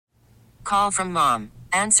call from mom.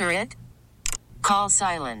 Answer it. Call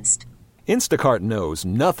silenced. Instacart knows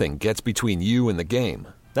nothing gets between you and the game.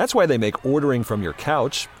 That's why they make ordering from your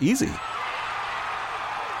couch easy.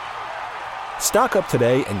 Stock up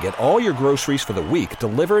today and get all your groceries for the week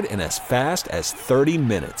delivered in as fast as 30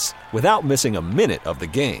 minutes without missing a minute of the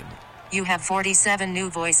game. You have 47 new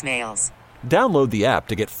voicemails. Download the app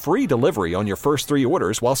to get free delivery on your first 3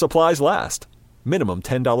 orders while supplies last. Minimum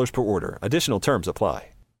 $10 per order. Additional terms apply.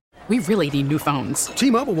 We really need new phones.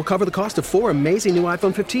 T-Mobile will cover the cost of 4 amazing new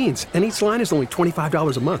iPhone 15s, and each line is only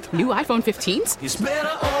 $25 a month. New iPhone 15s? It's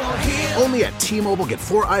better over here. Only at T-Mobile, get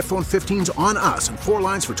 4 iPhone 15s on us and 4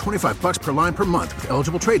 lines for $25 per line per month with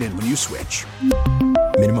eligible trade-in when you switch.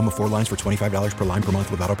 Minimum of 4 lines for $25 per line per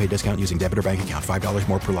month with autopay discount using debit or bank account. $5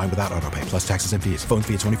 more per line without autopay, plus taxes and fees. Phone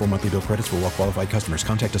fee at 24 monthly bill credits for well-qualified customers.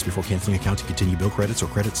 Contact us before canceling account to continue bill credits or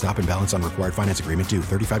credit stop and balance on required finance agreement due.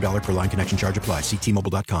 $35 per line connection charge applies. See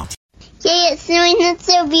T-Mobile.com. Yay, it's snowing. It's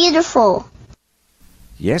so beautiful.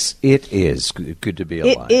 Yes, it is. Good to be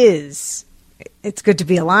alive. It is. It's good to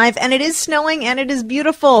be alive, and it is snowing, and it is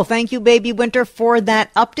beautiful. Thank you, Baby Winter, for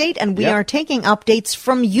that update, and we are taking updates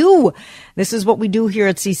from you. This is what we do here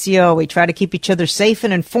at CCO. We try to keep each other safe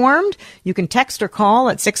and informed. You can text or call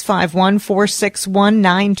at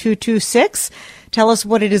 651-461-9226. Tell us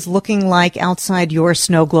what it is looking like outside your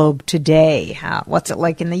snow globe today. What's it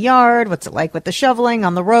like in the yard? What's it like with the shoveling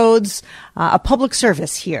on the roads? A public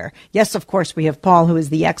service here. Yes, of course, we have Paul, who is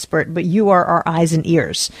the expert, but you are our eyes and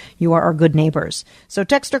ears. You are our good neighbors. So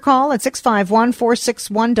text or call at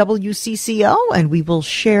 651-461-WCCO, and we will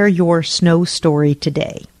share your snow story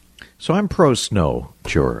today. So I'm pro-snow.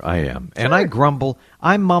 Sure, I am. Sure. And I grumble.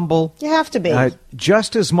 I mumble. You have to be.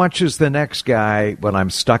 Just as much as the next guy when I'm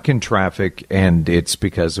stuck in traffic and it's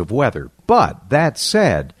because of weather. But that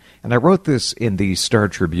said, and I wrote this in the Star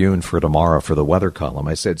Tribune for tomorrow for the weather column,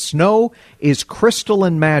 I said, snow is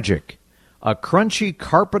crystalline magic, a crunchy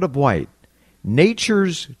carpet of white,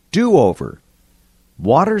 nature's do-over,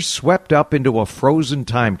 water swept up into a frozen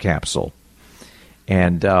time capsule.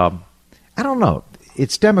 And I don't know.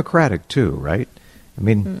 It's democratic, too, right? I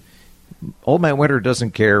mean, Old Man Winter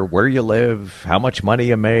doesn't care where you live, how much money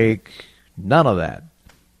you make, none of that.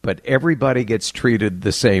 But everybody gets treated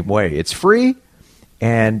the same way. It's free,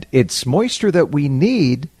 and it's moisture that we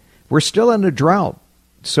need. We're still in a drought,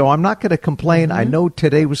 so I'm not going to complain. I know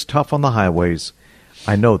today was tough on the highways.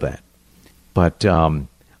 I know that. But I'm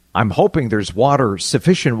hoping there's water,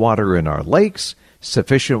 sufficient water in our lakes,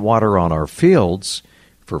 sufficient water on our fields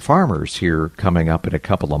for farmers here coming up in a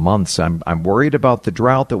couple of months. I'm worried about the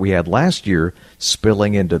drought that we had last year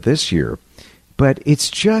spilling into this year. But it's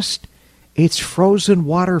frozen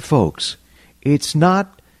water, folks. It's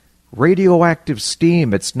not radioactive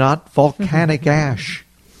steam. It's not volcanic ash.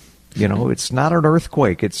 You know, it's not an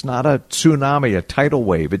earthquake. It's not a tsunami, a tidal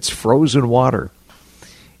wave. It's frozen water.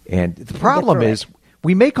 And the problem is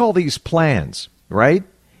we make all these plans, right?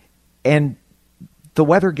 And the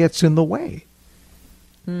weather gets in the way.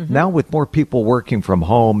 Now with more people working from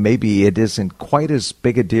home, maybe it isn't quite as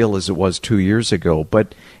big a deal as it was 2 years ago,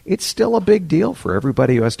 but it's still a big deal for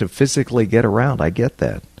everybody who has to physically get around. I get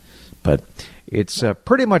that. But it's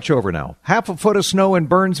pretty much over now. Half a foot of snow in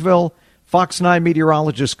Burnsville. Fox 9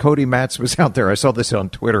 meteorologist Cody Matz was out there. I saw this on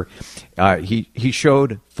Twitter. He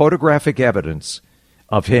showed photographic evidence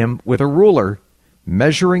of him with a ruler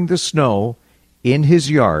measuring the snow in his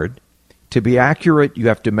yard. To be accurate, you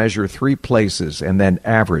have to measure 3 places and then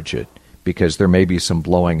average it because there may be some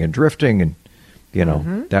blowing and drifting and, you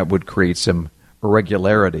know, that would create some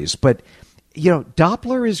irregularities. But, you know,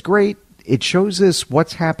 Doppler is great. It shows us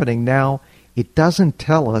what's happening now. It doesn't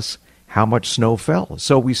tell us how much snow fell.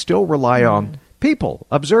 So we still rely on people,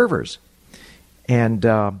 observers. And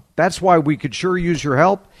that's why we could sure use your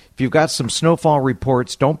help. If you've got some snowfall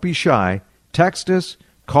reports, don't be shy. Text us,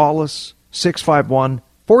 call us,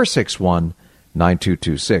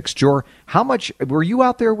 651-461-9226. Jor, how much were you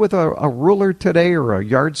out there with a ruler today or a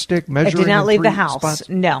yardstick measuring? I did not leave the house. Spots?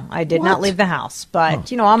 No, I did not leave the house.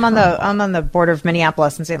 But you know, I'm on the border of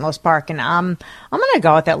Minneapolis and St. Louis Park, and I'm going to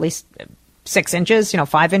go with at least 6 inches,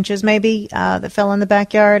 5 inches maybe that fell in the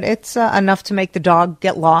backyard. It's enough to make the dog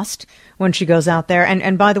get lost when she goes out there.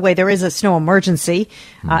 And by the way, there is a snow emergency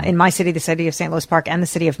in my city, the city of St. Louis Park, and the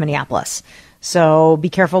city of Minneapolis. So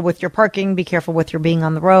be careful with your parking. Be careful with your being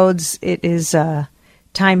on the roads. It is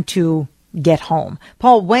time to get home.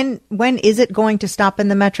 Paul, when is it going to stop in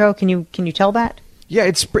the metro? Can you tell that? Yeah,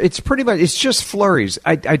 it's pretty much, it's just flurries.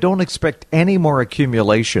 I don't expect any more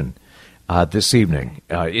accumulation this evening.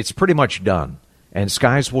 It's pretty much done. And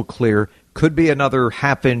skies will clear Could be another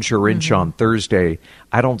half inch or inch on Thursday.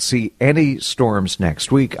 I don't see any storms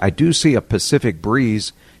next week. I do see a Pacific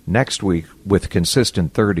breeze next week with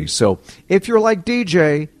consistent 30s. So if you're like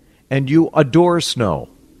DJ and you adore snow,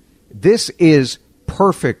 this is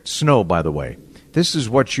perfect snow, by the way. This is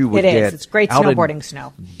what you would get. It's great snowboarding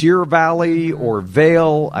snow. Deer Valley or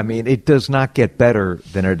Vail. I mean, it does not get better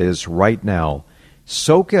than it is right now.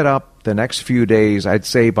 Soak it up the next few days. I'd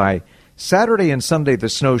say by Saturday and Sunday, the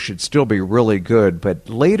snow should still be really good. But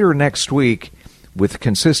later next week, with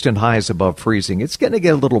consistent highs above freezing, it's going to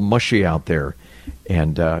get a little mushy out there.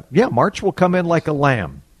 And, March will come in like a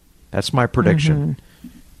lamb. That's my prediction.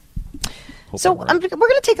 So we're going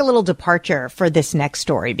to take a little departure for this next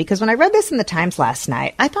story, because when I read this in the Times last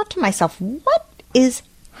night, I thought to myself, what is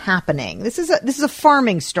happening? This is a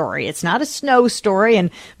farming story. It's not a snow story, and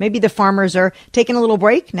maybe the farmers are taking a little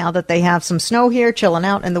break now that they have some snow here, chilling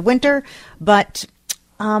out in the winter. But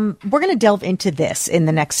we're going to delve into this in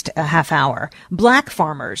the next half hour. Black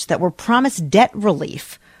farmers that were promised debt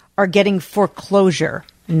relief are getting foreclosure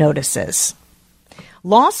notices.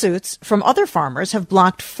 Lawsuits from other farmers have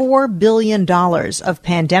blocked $4 billion of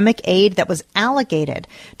pandemic aid that was allocated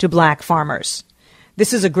to black farmers.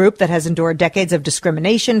 This is a group that has endured decades of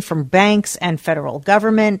discrimination from banks and federal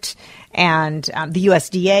government, and the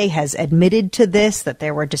USDA has admitted to this, that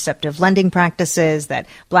there were deceptive lending practices, that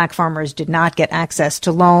black farmers did not get access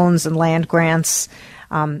to loans and land grants.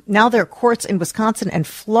 Now there are courts in Wisconsin and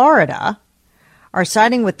Florida are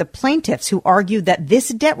siding with the plaintiffs who argue that this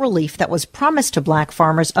debt relief that was promised to black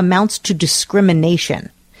farmers amounts to discrimination.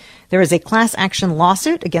 There is a class action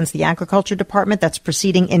lawsuit against the Agriculture Department that's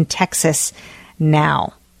proceeding in Texas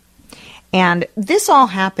now. And this all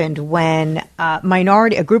happened when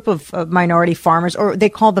a group of minority farmers, or they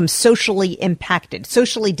call them socially impacted,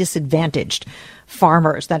 socially disadvantaged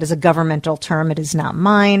farmers, that is a governmental term, it is not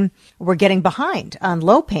mine, were getting behind on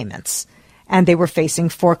low payments, and they were facing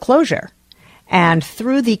foreclosure. And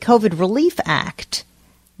through the COVID Relief Act,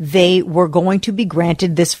 they were going to be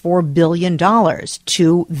granted this $4 billion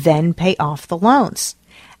to then pay off the loans.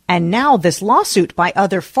 And now this lawsuit by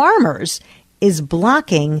other farmers is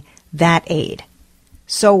blocking that aid.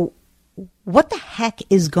 So what the heck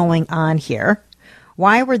is going on here?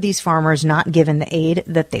 Why were these farmers not given the aid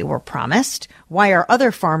that they were promised? Why are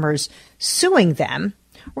other farmers suing them?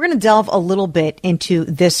 We're going to delve a little bit into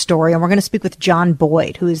this story, and we're going to speak with John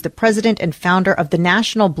Boyd, who is the president and founder of the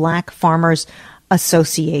National Black Farmers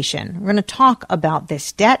Association. We're going to talk about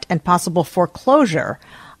this debt and possible foreclosure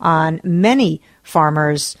on many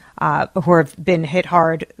farmers who have been hit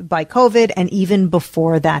hard by COVID, and even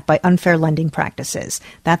before that by unfair lending practices.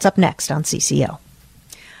 That's up next on CCO.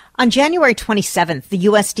 On January 27th, the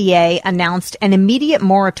USDA announced an immediate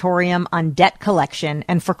moratorium on debt collection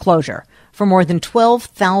and foreclosure for more than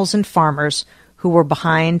 12,000 farmers who were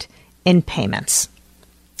behind in payments.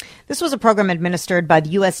 This was a program administered by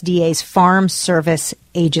the USDA's Farm Service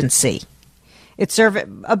Agency. It served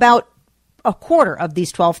about a quarter of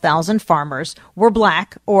these 12,000 farmers were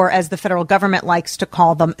black, or as the federal government likes to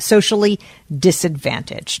call them, socially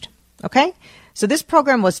disadvantaged. Okay? So this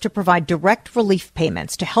program was to provide direct relief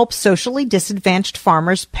payments to help socially disadvantaged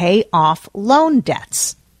farmers pay off loan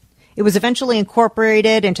debts. It was eventually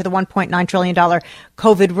incorporated into the $1.9 trillion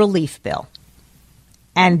COVID relief bill.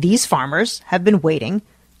 And these farmers have been waiting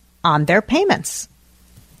on their payments.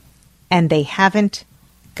 And they haven't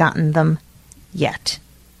gotten them yet.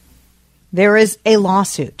 There is a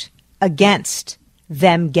lawsuit against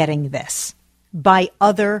them getting this by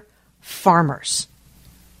other farmers.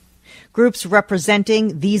 Groups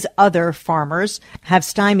representing these other farmers have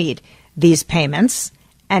stymied these payments,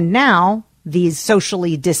 and now these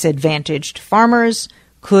socially disadvantaged farmers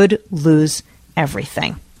could lose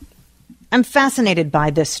everything. I'm fascinated by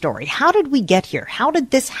this story. How did we get here? How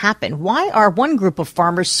did this happen? Why are one group of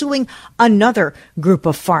farmers suing another group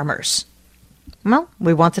of farmers? Well,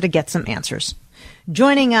 we wanted to get some answers.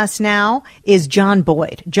 Joining us now is John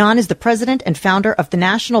Boyd. John is the president and founder of the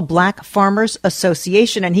National Black Farmers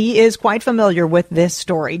Association, and he is quite familiar with this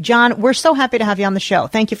story. John, we're so happy to have you on the show.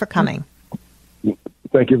 Thank you for coming.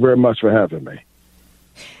 Thank you very much for having me.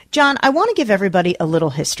 John, I want to give everybody a little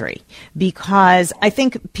history, because I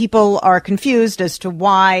think people are confused as to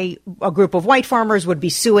why a group of white farmers would be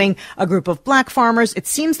suing a group of black farmers. It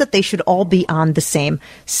seems that they should all be on the same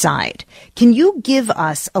side. Can you give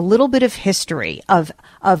us a little bit of history of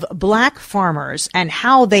black farmers and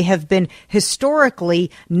how they have been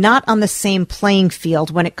historically not on the same playing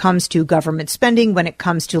field when it comes to government spending, when it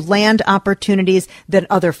comes to land opportunities, than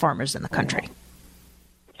other farmers in the country?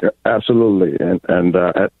 Absolutely. And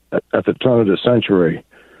at the turn of the century,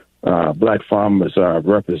 black farmers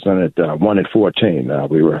represented 1 in 14.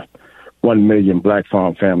 We were 1 million black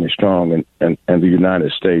farm families strong in the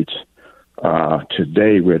United States.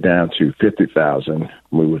 Today, we're down to 50,000.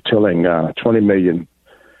 We were tilling 20 million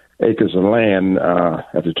acres of land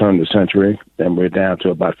at the turn of the century, and we're down to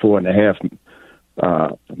about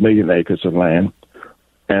 4.5 million acres of land.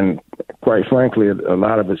 And quite frankly, a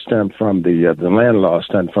lot of it stemmed from the land law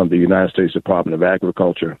stemmed from the United States Department of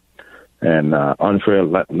Agriculture and unfair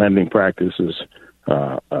lending practices,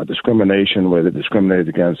 discrimination where they discriminated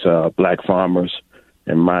against black farmers.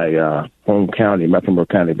 In my home county, Mecklenburg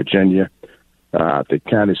County, Virginia, the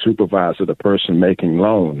county supervisor, the person making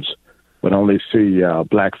loans, would only see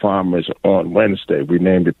black farmers on Wednesday. We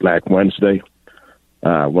named it Black Wednesday.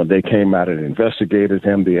 When they came out and investigated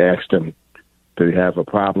him, they asked him, did he have a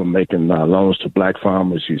problem making loans to black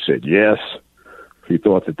farmers? He said yes. He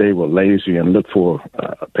thought that they were lazy and looked for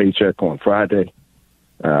a paycheck on Friday.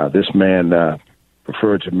 This man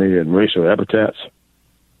referred to me in racial epithets.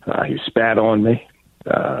 He spat on me,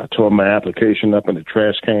 tore my application up in the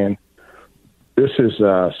trash can. This is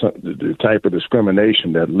the type of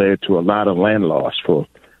discrimination that led to a lot of land loss for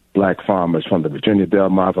black farmers from the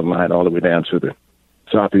Virginia-Delmarva line all the way down to the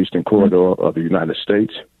southeastern corridor of the United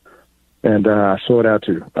States. And I sought out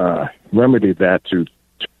to remedy that to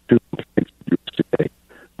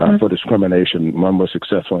for discrimination. One was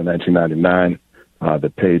successful in 1999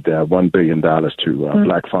 that paid $1 billion to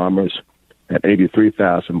black farmers, and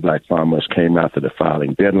 83,000 black farmers came after the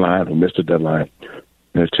filing deadline or missed the deadline.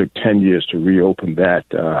 And it took 10 years to reopen that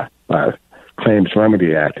by Claims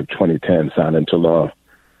Remedy Act of 2010, signed into law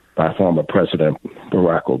by former President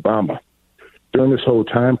Barack Obama. During this whole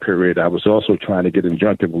time period, I was also trying to get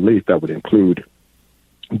injunctive relief that would include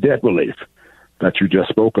debt relief that you just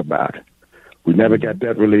spoke about. We never got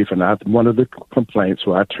debt relief, and one of the complaints,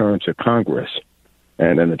 so I turned to Congress.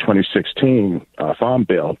 And in the 2016 Farm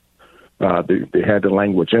Bill, they had the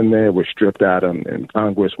language in there, was stripped out in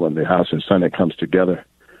Congress when the House and Senate comes together,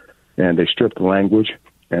 and they stripped the language,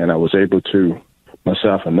 and I was able to,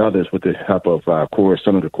 myself and others, with the help of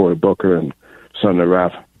Senator Cory Booker and Senator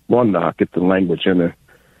Ralph Warnock, get the language in the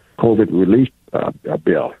COVID relief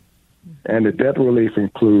bill. And the debt relief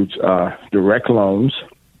includes direct loans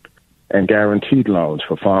and guaranteed loans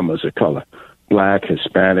for farmers of color, Black,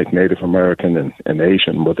 Hispanic, Native American, and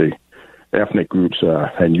Asian, were the ethnic groups.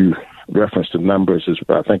 And you referenced the numbers,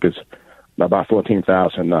 I think it's about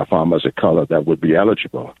 14,000 farmers of color that would be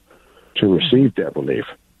eligible to receive debt relief.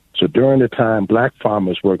 So during the time black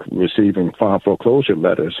farmers were receiving farm foreclosure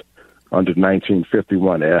letters under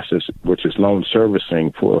 1951 S, which is loan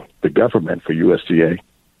servicing for the government, for USDA,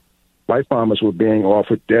 white farmers were being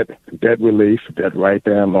offered debt relief, debt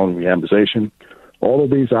write-down, loan reamortization, all of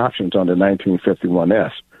these options under 1951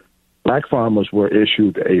 S. Black farmers were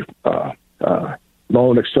issued a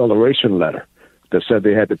loan acceleration letter that said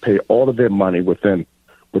they had to pay all of their money within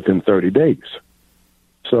 30 days.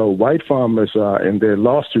 So white farmers, in their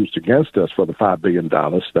lawsuits against us for the $5 billion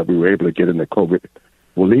that we were able to get in the COVID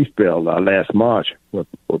relief bill last March with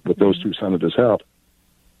those two senators' help,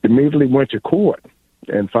 immediately went to court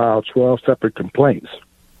and filed 12 separate complaints.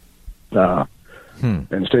 In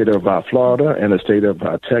the state of Florida and the state of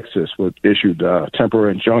Texas issued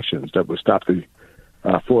temporary injunctions that would stop the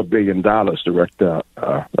 $4 billion direct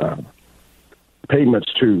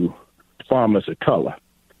payments to farmers of color.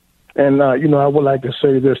 And, I would like to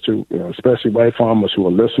say this to, especially white farmers who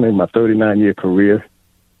are listening, my 39-year career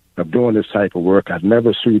of doing this type of work, I've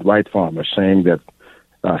never sued white farmers saying that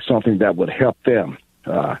something that would help them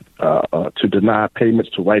to deny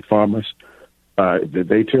payments to white farmers.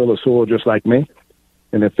 They till the soil just like me.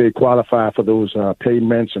 And if they qualify for those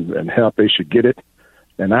payments and help, they should get it.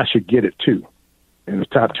 And I should get it, too. In the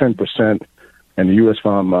top 10% in the U.S.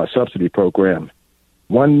 Farm Subsidy Program,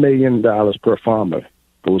 $1 million per farmer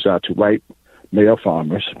goes out to white male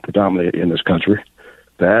farmers, predominantly in this country.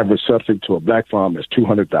 The average subsidy to a black farmer is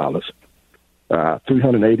 $200.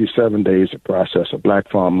 387 days to process a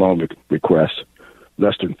black farm loan request,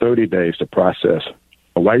 less than 30 days to process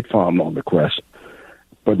a white farm loan request.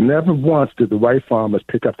 But never once did the white farmers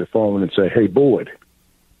pick up the phone and say, hey, board,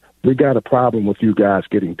 we got a problem with you guys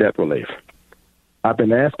getting debt relief. I've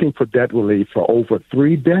been asking for debt relief for over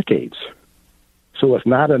 3 decades. So it's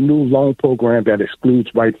not a new loan program that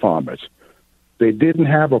excludes white farmers. They didn't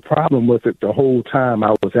have a problem with it the whole time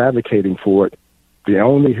I was advocating for it. They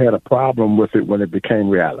only had a problem with it when it became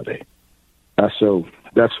reality. So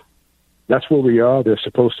that's where we are. There's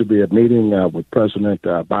supposed to be a meeting with President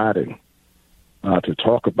Biden to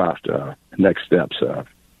talk about next steps.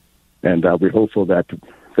 And we're hopeful that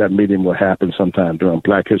that meeting will happen sometime during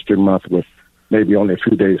Black History Month with maybe only a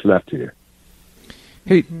few days left here.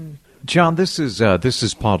 Hey, John, this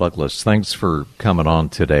is Paul Douglas. Thanks for coming on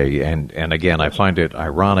today. And again, I find it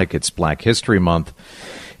ironic. It's Black History Month,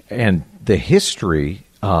 and the history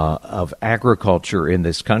of agriculture in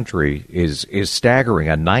this country is staggering.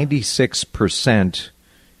 A 96%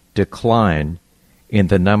 decline in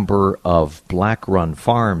the number of black-run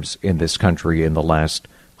farms in this country in the last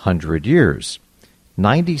 100 years.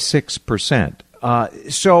 96%.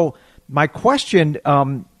 So my question,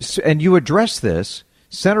 and you addressed this,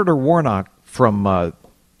 Senator Warnock from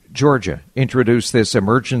Georgia introduced this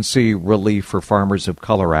Emergency Relief for Farmers of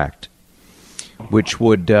Color Act, which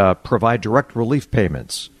would provide direct relief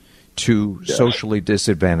payments to socially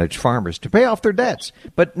disadvantaged farmers to pay off their debts.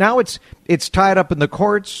 But now it's tied up in the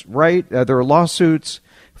courts, right? There are lawsuits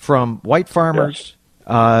from white farmers,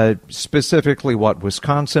 specifically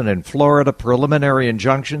Wisconsin and Florida, preliminary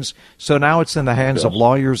injunctions. So now it's in the hands of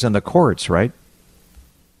lawyers and the courts, right?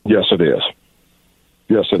 Yes, it is.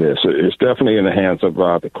 Yes, it is. It's definitely in the hands of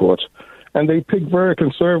the courts. And they pick very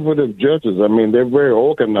conservative judges. I mean, they're very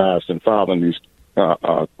organized in filing these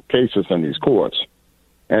cases in these courts.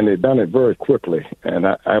 And they've done it very quickly. And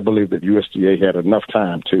I believe that USDA had enough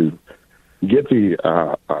time to get the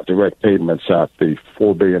direct payments out, the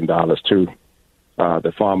 $4 billion to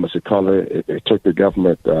the farmers of color. It took the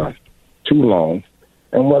government too long.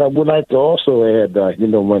 And what I would like to also add,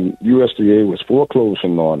 when USDA was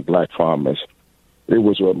foreclosing on black farmers, it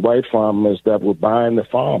was white farmers that were buying the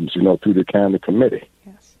farms, through the county committee.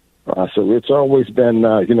 Yes. So it's always been,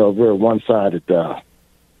 a very one-sided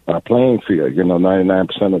playing field.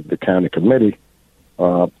 99% of the county committee,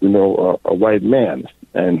 a white man.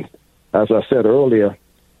 And as I said earlier,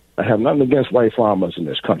 I have nothing against white farmers in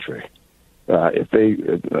this country. Farming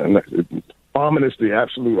is the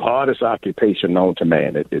absolute hardest occupation known to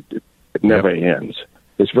man. It never ends.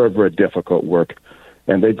 It's very, very difficult work.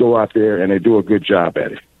 And they go out there and they do a good job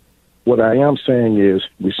at it. What I am saying is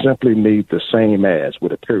we simply need the same as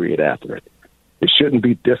with a period after it. It shouldn't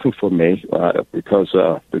be different for me because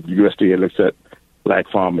the USDA looks at black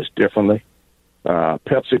farmers differently.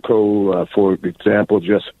 PepsiCo, for example,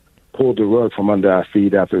 just pulled the rug from under our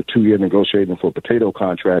feet after a 2-year negotiating for a potato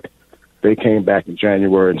contract. They came back in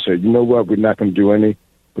January and said, you know what, we're not going to do any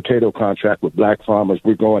potato contract with black farmers.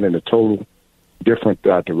 We're going in a total different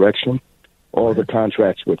direction. All the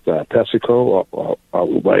contracts with PepsiCo are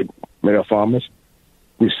white male farmers.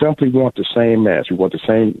 We simply want the same as. We want the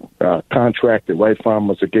same contract that white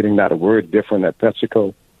farmers are getting, not a word different at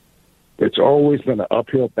PepsiCo. It's always been an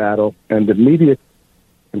uphill battle, and the media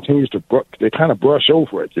continues to, they kind of brush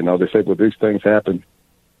over it. They say, well, these things happen.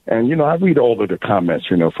 And, I read all of the comments,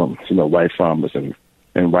 from, white farmers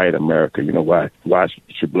and white America. Why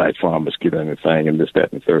should black farmers get anything and this,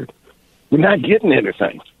 that, and the third? We're not getting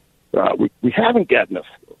anything. We haven't gotten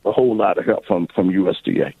a whole lot of help from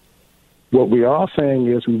USDA. What we are saying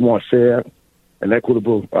is we want fair and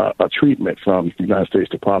equitable treatment from the United States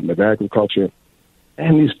Department of Agriculture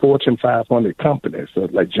and these Fortune 500 companies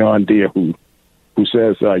like John Deere, who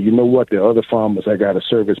says, you know what, there are other farmers I got a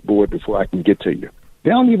service board before I can get to you.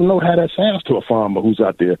 They don't even know how that sounds to a farmer who's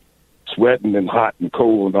out there sweating and hot and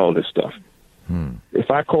cold and all this stuff. If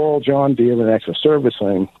I call John Deere and ask for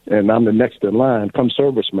servicing and I'm the next in line, come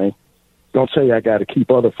service me, don't say I got to keep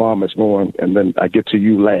other farmers going and then I get to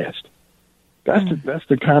you last. That's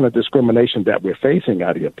the kind of discrimination that we're facing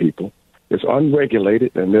out here, people. It's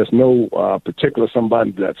unregulated, and there's no particular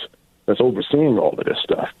somebody that's overseeing all of this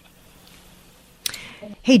stuff.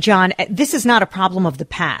 Hey, John, this is not a problem of the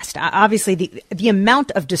past. Obviously, the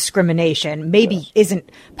amount of discrimination maybe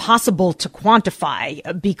isn't possible to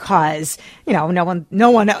quantify because, no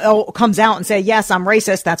one comes out and say, yes, I'm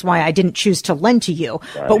racist. That's why I didn't choose to lend to you.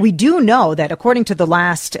 Right. But we do know that according to the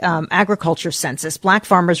last agriculture census, black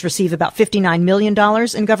farmers receive about $59 million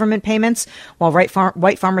in government payments, while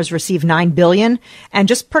white farmers receive $9 billion. And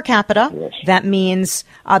just per capita, that means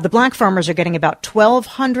the black farmers are getting about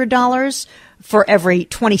 $1,200 for every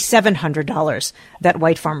 $2,700 that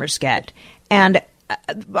white farmers get. And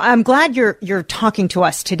I'm glad you're talking to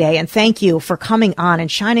us today, and thank you for coming on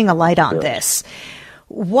and shining a light on this.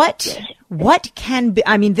 What can be,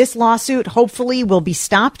 this lawsuit hopefully will be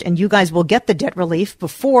stopped and you guys will get the debt relief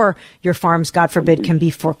before your farms, God forbid, can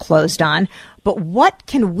be foreclosed on. But what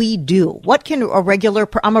can we do? What can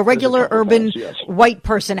I'm a regular urban white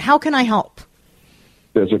person. How can I help?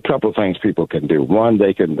 There's a couple of things people can do. One,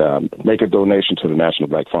 they can make a donation to the National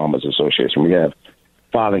Black Farmers Association. We have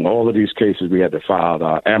filing all of these cases. We had to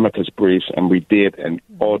file amicus briefs, and we did in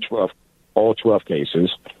all 12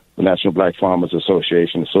 cases. The National Black Farmers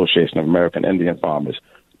Association, Association of American Indian Farmers,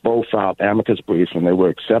 both filed amicus briefs, and they were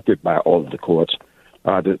accepted by all of the courts,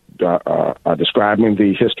 describing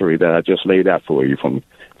the history that I just laid out for you,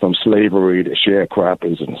 from slavery to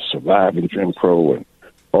sharecroppers and surviving Jim Crow, and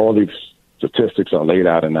all these statistics are laid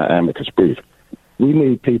out in our amicus brief. We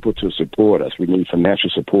need people to support us. We need financial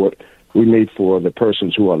support. We need for the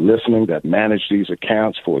persons who are listening that manage these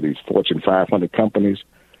accounts for these Fortune 500 companies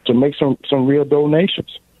to make some real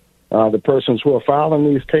donations. The persons who are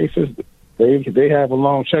filing these cases, they have a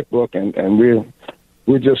long checkbook, and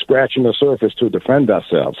we're just scratching the surface to defend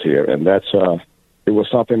ourselves here. And that's it was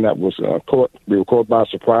something that was we were caught by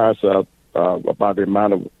surprise about the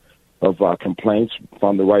amount of complaints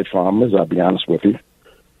from the white farmers. I'll be honest with you,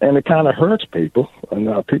 and it kind of hurts people,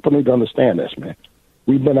 and people need to understand this, man.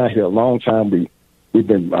 We've been out here a long time. We've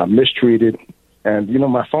been mistreated, and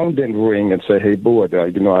my phone didn't ring and say, "Hey, boy,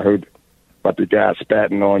 I heard about the guy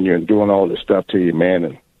spatting on you and doing all this stuff to you, man,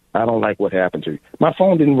 and I don't like what happened to you." My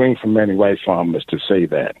phone didn't ring from many white farmers to say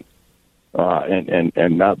that,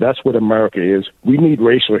 and now that's what America is. We need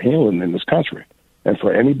racial healing in this country, and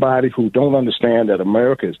for anybody who don't understand that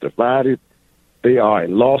America is divided, they are a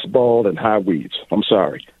lost ball in high weeds. I'm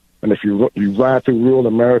sorry, and if you ride through rural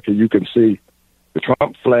America, you can see the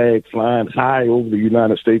Trump flag flying high over the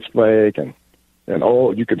United States flag, and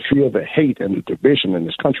all. You can feel the hate and the division in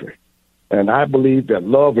this country. And I believe that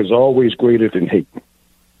love is always greater than hate.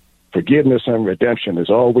 Forgiveness and redemption is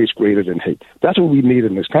always greater than hate. That's what we need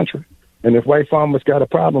in this country. And if white farmers got a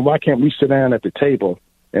problem, why can't we sit down at the table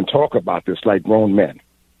and talk about this like grown men?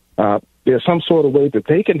 There's some sort of way that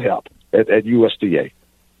they can help at USDA.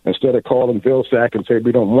 Instead of calling Vilsack and say,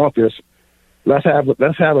 we don't want this, let's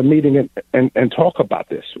have a meeting and talk about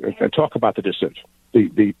this and talk about the decision,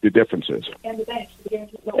 the differences. And the banks.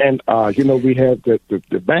 And we had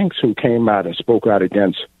the banks who came out and spoke out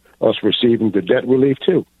against us receiving the debt relief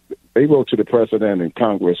too. They wrote to the president and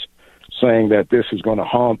Congress saying that this is going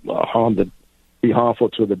to be harmful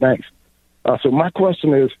to the banks. So my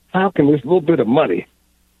question is, how can this little bit of money,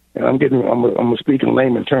 and I'm speaking in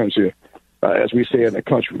layman terms here, as we say in the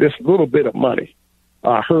country, this little bit of money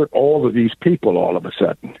hurt all of these people all of a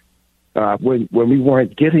sudden when we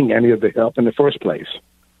weren't getting any of the help in the first place.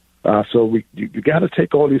 So you got to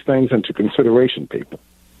take all these things into consideration, people.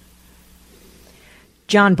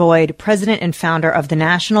 John Boyd, president and founder of the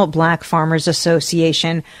National Black Farmers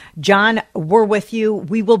Association. John, we're with you.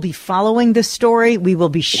 We will be following this story. We will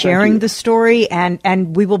be sharing the story,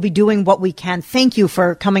 and we will be doing what we can. Thank you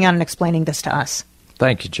for coming on and explaining this to us.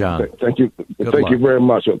 Thank you, John. Thank you. Thank you very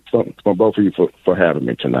much for both of you for having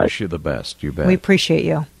me tonight. Wish you the best. You bet. We appreciate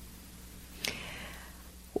you.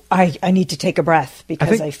 I need to take a breath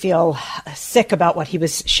because I feel sick about what he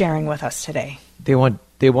was sharing with us today. They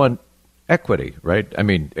want equity, right? I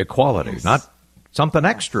mean, equality, yes. Not something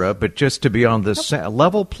extra, but just to be on the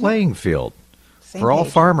level playing field for all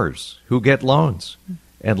farmers who get loans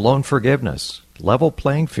and loan forgiveness. Level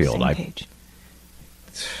playing field.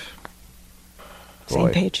 Same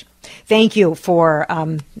page. Thank you for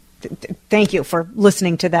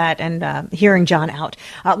listening to that and hearing John out.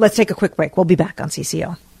 Let's take a quick break. We'll be back on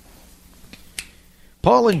CCO.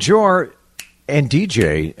 Paul and Jor and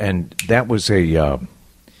DJ, and that was that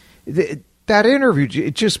interview,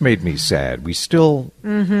 it just made me sad. We still,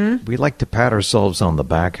 we like to pat ourselves on the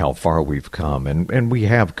back how far we've come, and we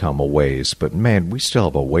have come a ways, but man, we still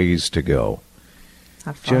have a ways to go.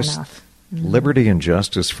 Not far enough. Liberty and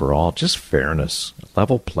justice for all, just fairness,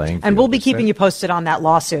 level playing field. And we'll be keeping you posted on that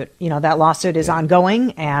lawsuit. That lawsuit is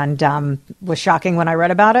ongoing and was shocking when I read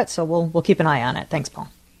about it, so we'll keep an eye on it. Thanks, Paul.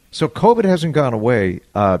 So COVID hasn't gone away.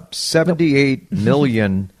 78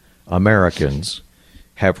 million Americans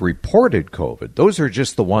have reported COVID. Those are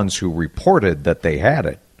just the ones who reported that they had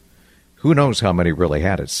it. Who knows how many really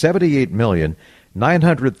had it? 78 million,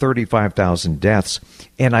 935,000 deaths.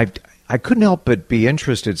 And I couldn't help but be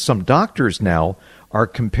interested. Some doctors now are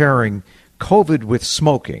comparing COVID with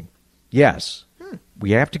smoking. Yes,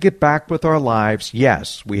 we have to get back with our lives.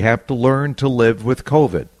 Yes, we have to learn to live with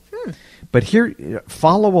COVID. But here,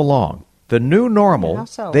 follow along. The new normal,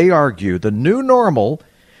 they argue, the new normal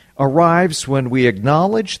arrives when we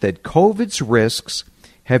acknowledge that COVID's risks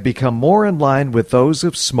have become more in line with those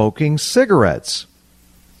of smoking cigarettes,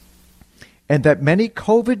 and that many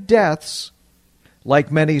COVID deaths, like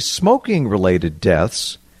many smoking-related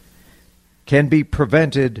deaths, can be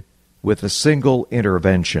prevented with a single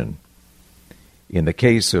intervention. In the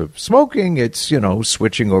case of smoking, it's,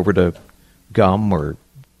 switching over to gum or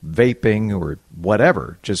vaping or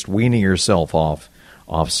whatever, just weaning yourself off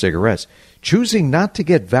cigarettes. Choosing not to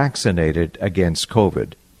get vaccinated against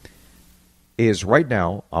COVID is right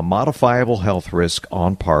now a modifiable health risk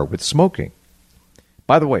on par with smoking.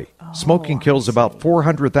 By the way, smoking kills about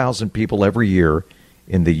 400,000 people every year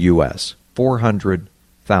in the U.S.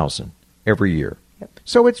 400,000 every year. Yep.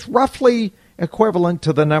 So it's roughly equivalent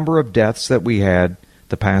to the number of deaths that we had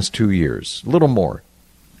the past 2 years, a little more.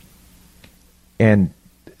 And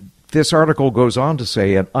this article goes on to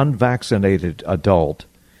say an unvaccinated adult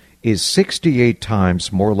is 68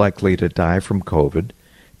 times more likely to die from COVID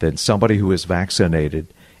than somebody who is vaccinated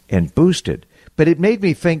and boosted. But it made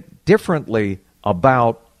me think differently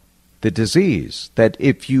about the disease, that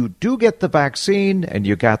if you do get the vaccine and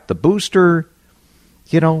you got the booster,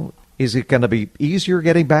 is it going to be easier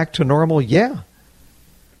getting back to normal? Yeah.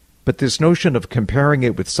 But this notion of comparing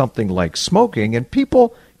it with something like smoking, and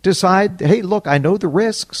people decide, hey, look, I know the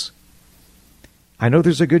risks. I know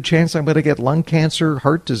there's a good chance I'm going to get lung cancer,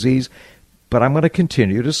 heart disease, but I'm going to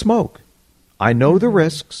continue to smoke. I know the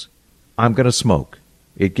risks. I'm going to smoke.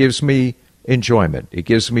 It gives me enjoyment. It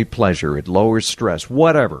gives me pleasure. It lowers stress,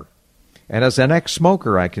 whatever. And as an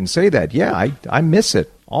ex-smoker, I can say that, yeah, I miss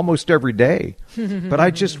it almost every day. But I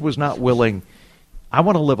just was not willing. I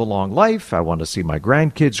want to live a long life. I want to see my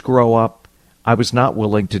grandkids grow up. I was not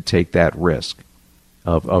willing to take that risk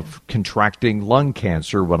of contracting lung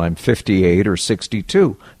cancer when I'm 58 or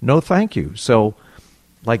 62. No, thank you. So,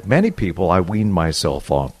 like many people, I weaned myself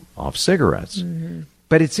off cigarettes. Mm-hmm.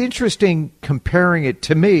 But it's interesting comparing it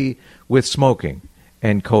to me with smoking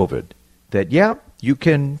and COVID, that, yeah, you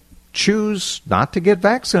can choose not to get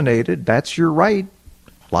vaccinated. That's your right.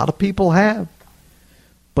 A lot of people have.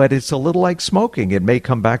 But it's a little like smoking. It may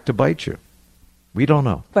come back to bite you. We don't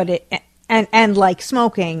know. But and like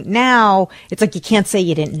smoking, now it's like you can't say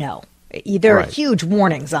you didn't know. There are huge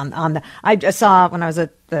warnings on the. I just saw when I was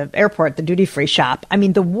at the airport, the duty-free shop. I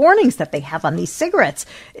mean, the warnings that they have on these cigarettes,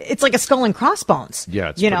 it's like a skull and crossbones.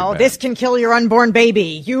 Yeah, it's this can kill your unborn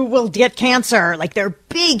baby. You will get cancer. Like, they're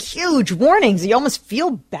big, huge warnings. You almost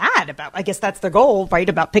feel bad about. I guess that's their goal, right?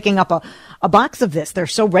 About picking up a box of this. They're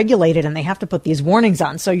so regulated, and they have to put these warnings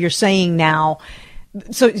on. So you're saying now.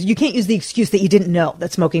 So you can't use the excuse that you didn't know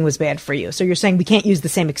that smoking was bad for you. So you're saying we can't use the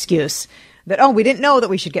same excuse that, we didn't know that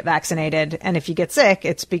we should get vaccinated. And if you get sick,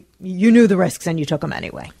 you knew the risks and you took them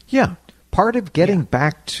anyway. Yeah. Part of getting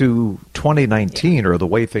back to 2019 or the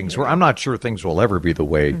way things were, I'm not sure things will ever be the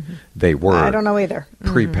way they were. I don't know either.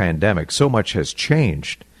 Pre-pandemic. So much has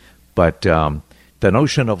changed. But the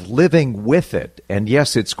notion of living with it, and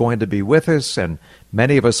yes, it's going to be with us, and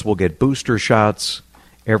many of us will get booster shots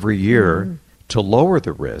every year to lower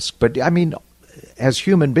the risk. But, I mean, as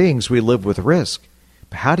human beings, we live with risk.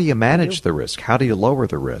 How do you manage the risk? How do you lower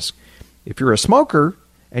the risk? If you're a smoker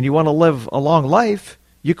and you want to live a long life,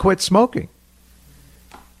 you quit smoking.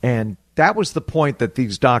 And that was the point that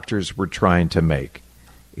these doctors were trying to make,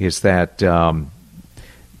 is that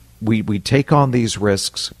we take on these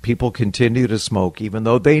risks. People continue to smoke, even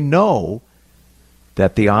though they know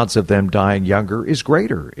that the odds of them dying younger is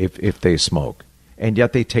greater if they smoke. And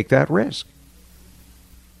yet they take that risk.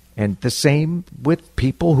 And the same with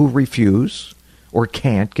people who refuse or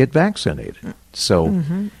can't get vaccinated. So,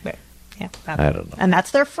 I don't know. And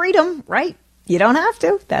that's their freedom, right? You don't have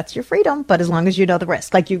to. That's your freedom. But as long as you know the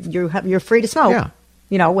risk, like you're free to smoke. Yeah.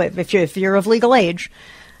 If you're of legal age,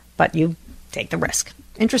 but you take the risk.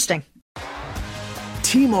 Interesting.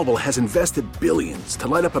 T-Mobile has invested billions to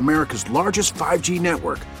light up America's largest 5G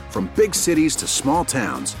network, from big cities to small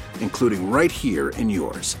towns, including right here in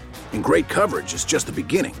yours. And great coverage is just the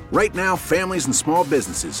beginning. Right now, families and small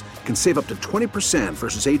businesses can save up to 20%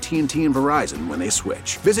 versus AT&T and Verizon when they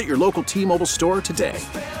switch. Visit your local T-Mobile store today.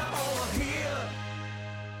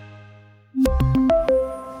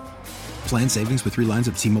 Plan savings with 3 lines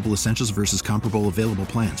of T-Mobile Essentials versus comparable available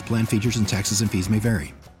plans. Plan features and taxes and fees may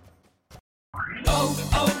vary.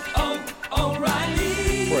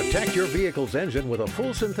 Protect your vehicle's engine with a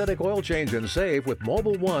full synthetic oil change and save with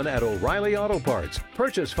Mobil 1 at O'Reilly Auto Parts.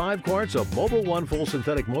 Purchase 5 quarts of Mobil 1 full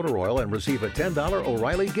synthetic motor oil and receive a $10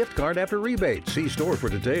 O'Reilly gift card after rebate. See store for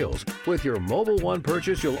details. With your Mobil 1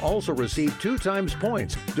 purchase, you'll also receive 2 times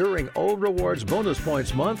points during O Rewards Bonus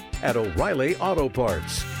Points Month at O'Reilly Auto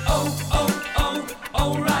Parts.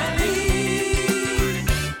 O'Reilly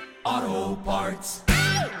Auto Parts.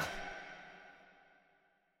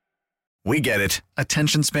 We get it.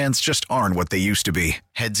 Attention spans just aren't what they used to be.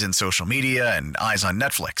 Heads in social media and eyes on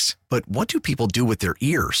Netflix. But what do people do with their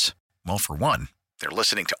ears? Well, for one, they're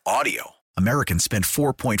listening to audio. Americans spend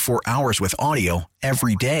 4.4 hours with audio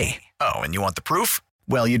every day. Oh, and you want the proof?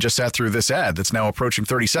 Well, you just sat through this ad that's now approaching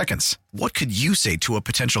 30 seconds. What could you say to a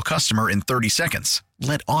potential customer in 30 seconds?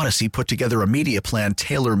 Let Odyssey put together a media plan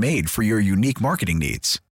tailor-made for your unique marketing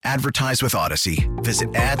needs. Advertise with Odyssey.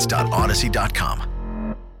 Visit ads.odyssey.com.